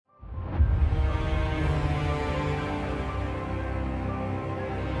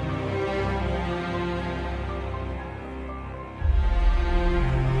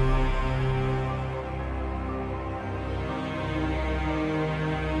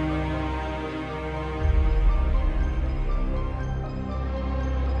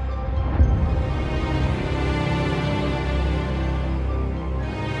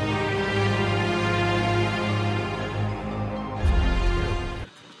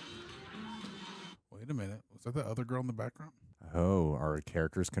Wait a minute. Was that the other girl in the background? Oh, are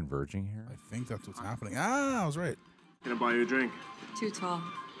characters converging here? I think that's what's happening. Ah, I was right. Can I buy you a drink? Too tall.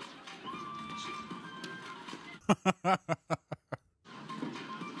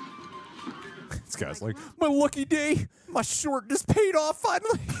 This guy's like, my lucky day. My shortness paid off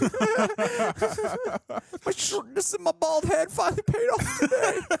finally. My shortness and my bald head finally paid off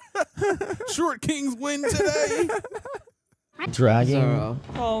today. Short Kings win today. Dragging. Zoro.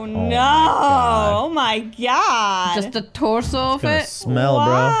 Oh no! God. Oh my god! Just the torso of Gonna it. smell,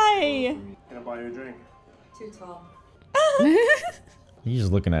 Why? Can I buy you a drink? Too tall. bro. You're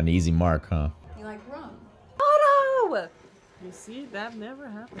just looking at an easy mark, huh? You like rum? Oh no! You see, that never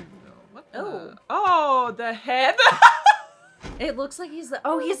happened though. What the? Oh. Oh, the head. It looks like he's the.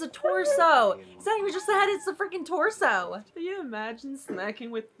 Oh, he's the torso. It's not even just the head; it's the freaking torso. Can you imagine snacking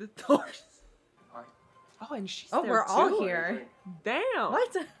with the torso? Oh, and she's Oh, there we're all too. here. Damn.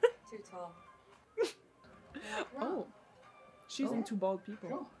 What? Too tall. You like rum? Oh, she's into bald people.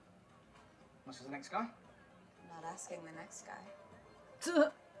 Sure. What's the next guy? I'm not asking the next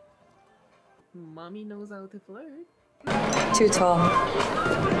guy. Mommy knows how to flirt. Too tall.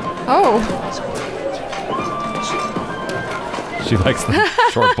 Oh, She likes the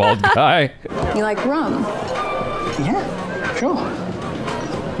short bald guy. You like rum? Yeah, sure.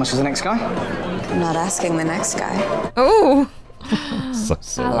 What's the next guy? I'm not asking the next guy. oh! So I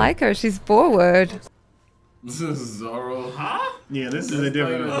silly. like her. She's forward. This is Zoro, huh? Yeah, this is a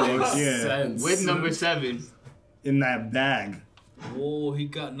different approach. Yeah, Sense. With number 7. in that bag. Whoa, he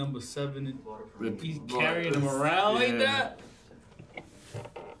got number 7 in. He's carrying him around like that.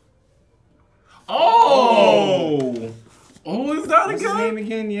 Oh! Oh, is that What's a his guy? name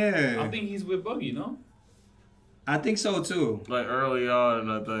again? Yeah, I think he's with Buggy, no? I think so too. Like early on,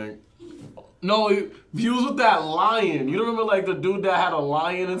 I think. No, he was with that lion. You don't remember like the dude that had a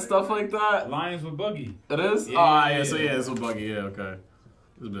lion and stuff like that? Lions with Buggy. It is? Yeah, Oh, yeah, yeah. so yeah, it's with Buggy. Yeah, okay.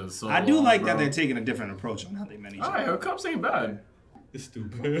 It's been so I do long, like bro. that they're taking a different approach on how they met each Alright, other. her cups ain't bad. It's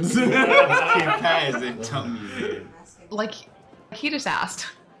stupid. Like, he just asked.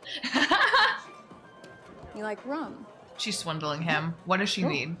 You like rum? She's swindling him. What does she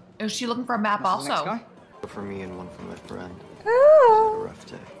need? Is she looking for a map What's the next also? guy? For me and one for my friend. Oh. A rough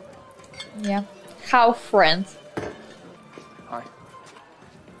day. Yeah. How friends? Hi.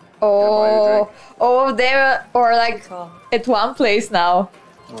 Oh, oh, they're or like Tall. at one place now.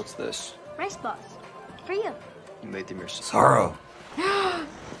 What's this? Rice balls. For you. You made them yourself. Zoro.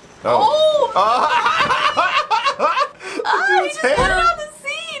 Oh, he just put it on the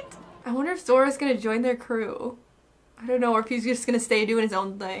seat. I wonder if Zoro's gonna join their crew. I don't know, or if he's just gonna stay doing his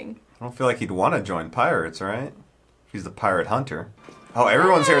own thing. I don't feel like he'd want to join pirates, right? He's the pirate hunter. Oh,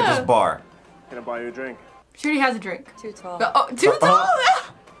 everyone's here at this bar. Can I buy you a drink? She already has a drink. Too tall. Oh, too tall.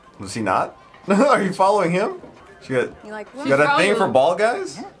 Was he not? Are you following him? She got, You like she rum? got a probably thing for was- bald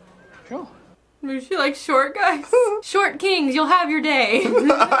guys? Sure. Maybe she likes short guys. Short kings, you'll have your day.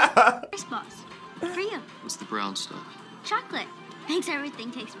 Rice balls. For you. What's the brown stuff? Chocolate. Makes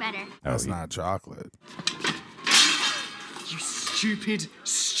everything taste better. That's not chocolate. You stupid,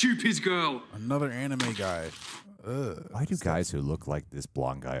 stupid girl. Another anime guy. Ugh. Why do guys who look like this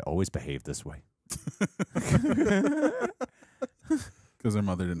blonde guy always behave this way? Because their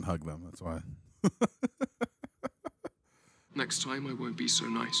mother didn't hug them, that's why. Next time I won't be so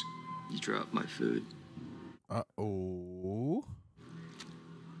nice. You drop my food. Uh-oh.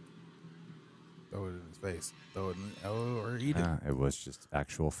 Throw it in his face. Throw it in, or eat it. It was just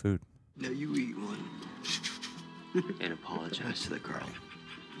actual food. Now you eat one. And apologize to the girl.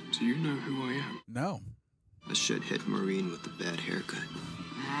 Do you know who I am? No. The shithead Marine with the bad haircut.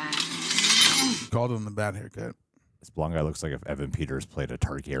 You called him the bad haircut. This blonde guy looks like if Evan Peters played a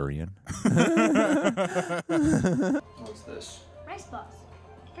Targaryen. What's this? Rice balls.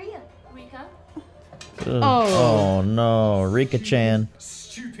 For you. Rika. Oh no, Rika-chan.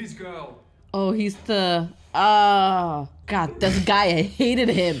 Stupid girl. Oh, he's the. Oh, God, this guy, I hated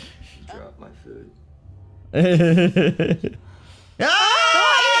him. You drop my food.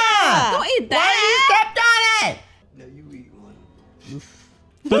 Don't eat that! Now you eat one.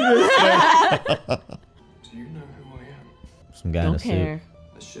 Some guy in a Don't suit. care.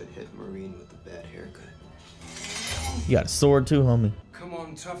 A shithead Marine with the bad haircut. You got a sword too, homie. Come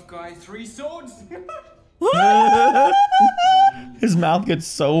on, tough guy. 3 swords. His mouth gets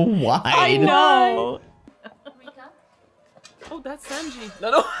so wide. I know. Rika. Oh, that's Sanji.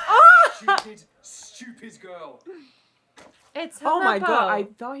 No. Stupid girl. It's Oh my Hanapo. god, I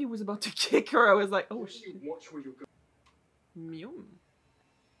thought he was about to kick her. I was like, oh shit. Watch where you go. Mew.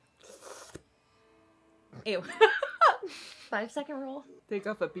 Ew. 5-second rule. Take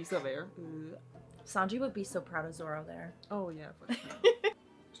off a piece of air. Sanji would be so proud of Zoro there. Oh yeah. Do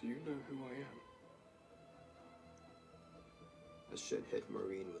you know who I am? A shithead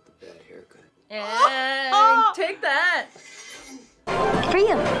Marine with a bad haircut. Hey, take that. For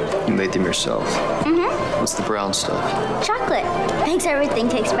you. You made them yourself. Mm-hmm. What's the brown stuff? Chocolate. Makes everything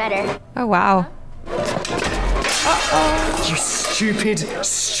taste better. Oh, wow. You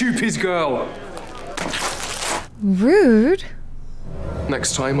stupid girl! Rude.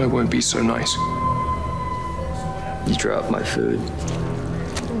 Next time I won't be so nice. You dropped my food.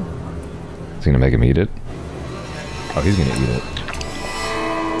 Is he gonna make him eat it? Oh, he's gonna eat it.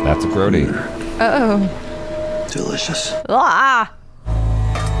 That's a Grody. Uh-oh. Delicious. Ah!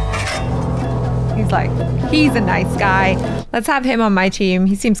 He's like, he's a nice guy. Let's have him on my team.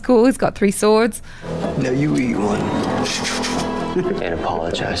 He seems cool. He's got 3 swords. Now you eat one. And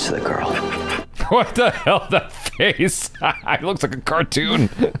apologize to the girl. What the hell? That face? It looks like a cartoon.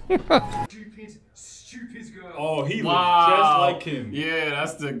 Stupid girl. Oh, he looks just like him. Yeah,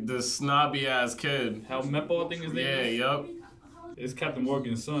 that's the snobby ass kid. How Mepo thing is Yeah, yup. It's Captain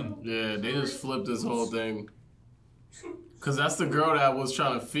Morgan's son. Yeah, they just flipped this whole thing. Cause that's the girl that was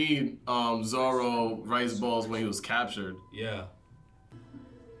trying to feed Zoro rice balls when he was captured. Yeah.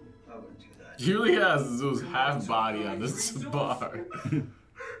 He really has Zeus half body on this bar.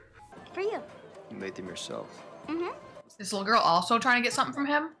 For you. You made them yourself. Mm-hmm. Is this little girl also trying to get something from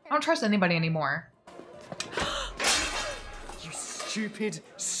him? I don't trust anybody anymore. You stupid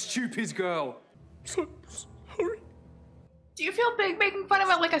girl. So sorry. Do you feel big making fun of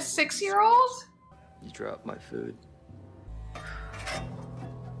it like a 6-year-old? You dropped my food.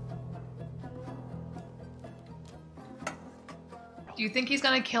 Do you think he's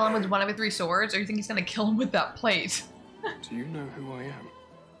gonna kill him with one of the 3 swords, or do you think he's gonna kill him with that plate? Do you know who I am?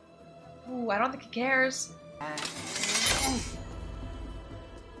 Ooh, I don't think he cares.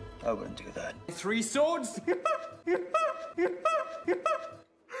 I wouldn't do that. 3 swords?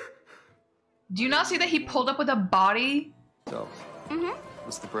 Do you not see that he pulled up with a body? So,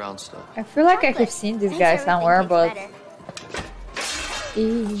 what's the brown stuff? I feel like I have seen this guy somewhere, but...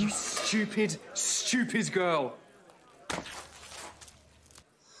 You stupid girl.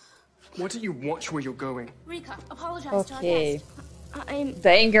 Why don't you watch where you're going? Rika, apologize to our Okay. guest. I'm The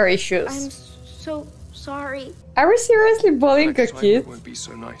anger issues. I'm so sorry. Are we seriously bullying a Next time kid? it won't be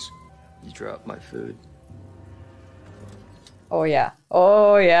so nice. You dropped my food. Oh yeah.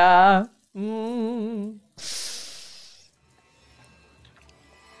 Oh yeah. Mm.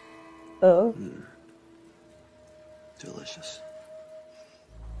 Oh. Delicious.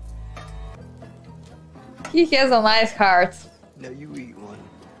 He has a nice heart. Now you eat one.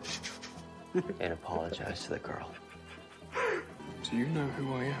 And apologize to the girl. Do you know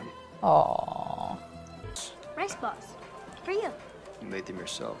who I am? Aww. Rice balls. For you. You made them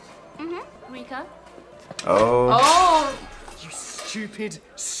yourself. Mm-hmm. Rika. Oh. Oh. You stupid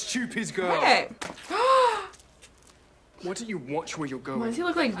girl. Hey. Why don't you watch where you're going? Why does he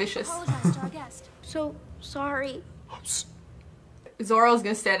look like vicious? Apologize to our guest. So sorry. Zoro's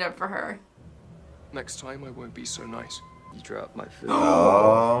gonna stand up for her. Next time I won't be so nice. You dropped my food.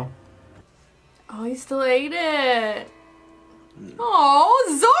 Oh. Oh, he still ate it.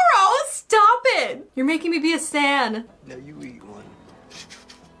 Oh, Zoro, stop it! You're making me be a stan. Now you eat one.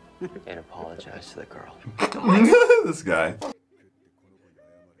 And apologize to the girl. This guy.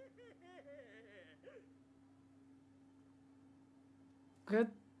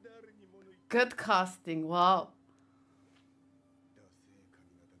 Good casting. Wow.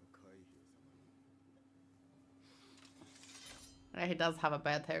 Yeah, he does have a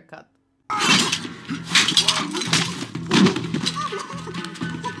bad haircut.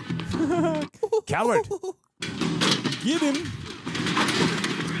 Coward! Get him!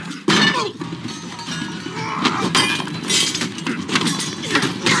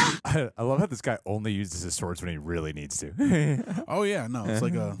 I love how this guy only uses his swords when he really needs to. Oh yeah, no, it's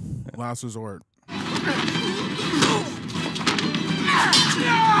like a last resort.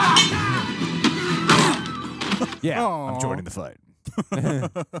 Yeah, Aww. I'm joining the fight.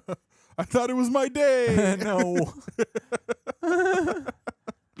 I thought it was my day. No.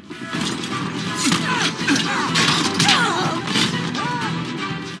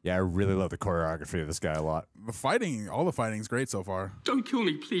 Yeah, I really love the choreography of this guy a lot. The fighting, all the fighting's great so far. Don't kill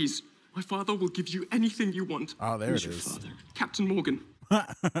me, please. My father will give you anything you want. Oh, there Who's it your is. father? Captain Morgan.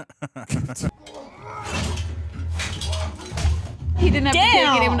 He didn't have to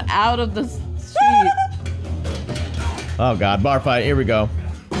take it even out of the street. Oh god, bar fight. Here we go.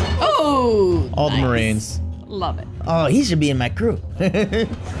 Oh, All nice. the Marines. Love it. Oh, he should be in my crew.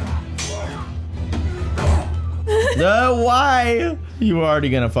 No, why? You were already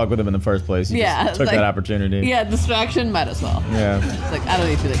gonna fuck with him in the first place. You just took like, that opportunity. Yeah, distraction, might as well. Yeah. It's like, I don't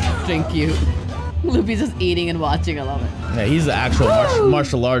need to like drink you. Luffy's just eating and watching. I love it. Yeah, he's the actual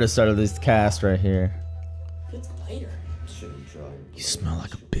martial artist out of this cast right here. It's lighter. You smell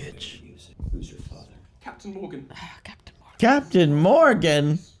like a bitch. Who's your father? Captain Morgan. Captain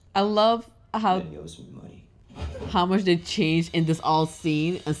Morgan. I love how much they changed in this all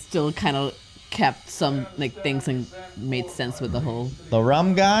scene and still kind of kept some like things and made sense with the whole. The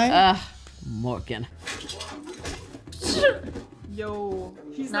rum guy. Morgan. Yo,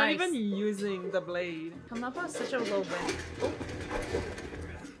 he's not even using the blade. Come up on such a low bend.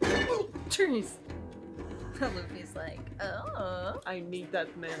 Oh. Trees. Luffy's like, oh. I need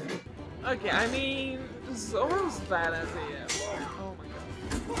that man. Okay, I mean, Zoro's badass AF. Oh my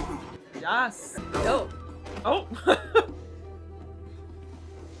god. Yes. Oh. Oh.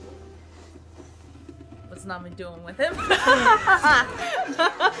 What's Nami doing with him?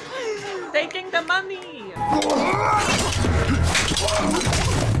 Taking the money.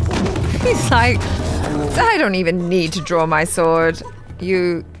 He's like, I don't even need to draw my sword.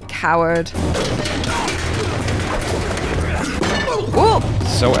 You coward. Whoa.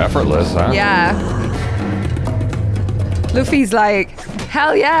 So effortless, huh? Yeah. Luffy's like,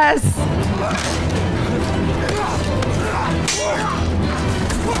 hell yes.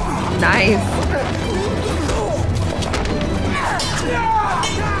 Nice.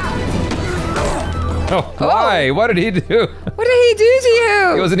 Oh, why? What did he do? What did he do to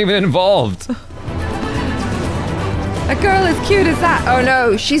you? He wasn't even involved. A girl as cute as that. Oh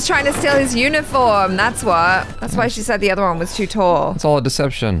no, she's trying to steal his uniform. That's what. That's why she said the other one was too tall. It's all a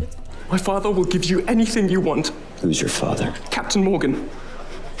deception. My father will give you anything you want. Who's your father? Captain Morgan.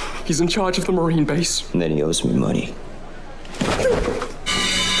 He's in charge of the Marine base. And then he owes me money.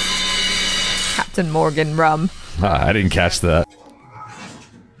 Captain Morgan rum. I didn't catch that.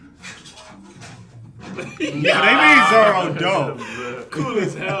 Yeah, they made Zoro dope. Cool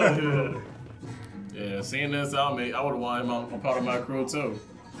as hell. Yeah, seeing this, I would have wanted him on part of my crew too.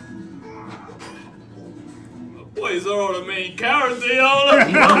 Boy, Zoro the main character, y'all.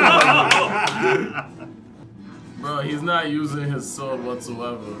 Bro, he's not using his sword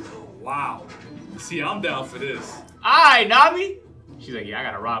whatsoever. Wow. See, I'm down for this. Alright, Nami. She's like, yeah, I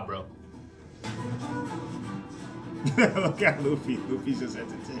gotta rob, bro. Look at Luffy. Luffy's just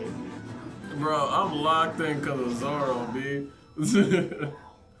entertained. Bro, I'm locked in because of Zoro, B. My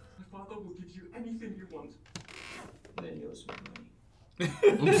father will give you anything you want. And then he owes me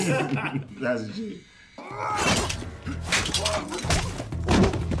money. That's a G.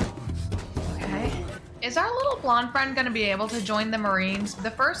 Okay. Is our little blonde friend gonna be able to join the Marines?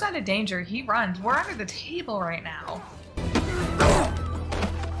 The first sign of danger, he runs. We're under the table right now.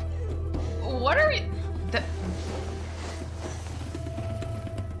 What are we...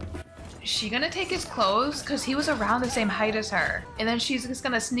 Is she gonna take his clothes? Because he was around the same height as her. And then she's just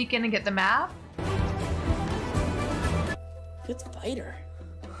gonna sneak in and get the map? Good fighter.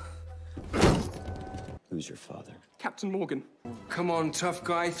 Who's your father? Captain Morgan. Come on, tough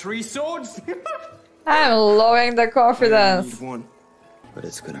guy. 3 swords? I'm loving the confidence. Need one. But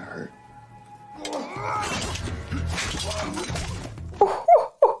it's gonna hurt.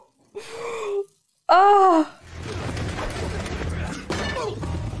 Oh.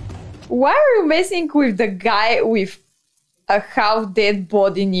 Why are you messing with the guy with a half-dead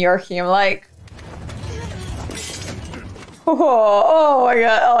body near him? Like, oh my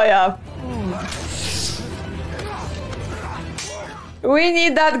god, oh yeah. We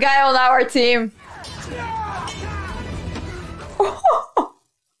need that guy on our team.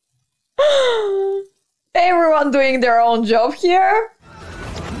 Everyone doing their own job here.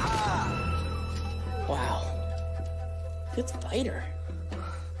 Wow. Good fighter.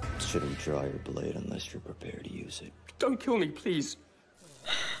 Shouldn't draw your blade unless you're prepared to use it. Don't kill me, please.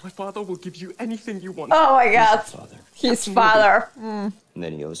 My father will give you anything you want. Oh my god. His father. And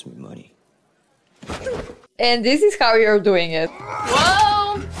then he owes me money. And this is how you're doing it.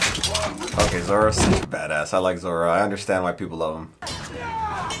 Whoa! Okay, Zoro's such a badass. I like Zoro. I understand why people love him.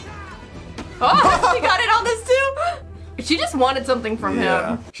 Oh, she got it on this too? She just wanted something from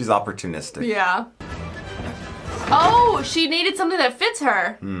Yeah, him. she's opportunistic. Yeah. Oh, she needed something that fits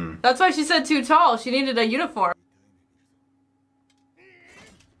her. That's why she said too tall. She needed a uniform.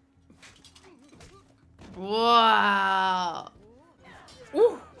 Wow.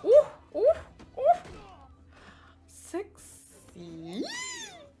 Ooh, ooh, ooh, ooh. Sexy.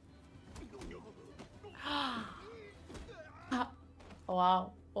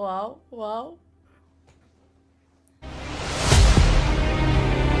 Wow, wow, wow.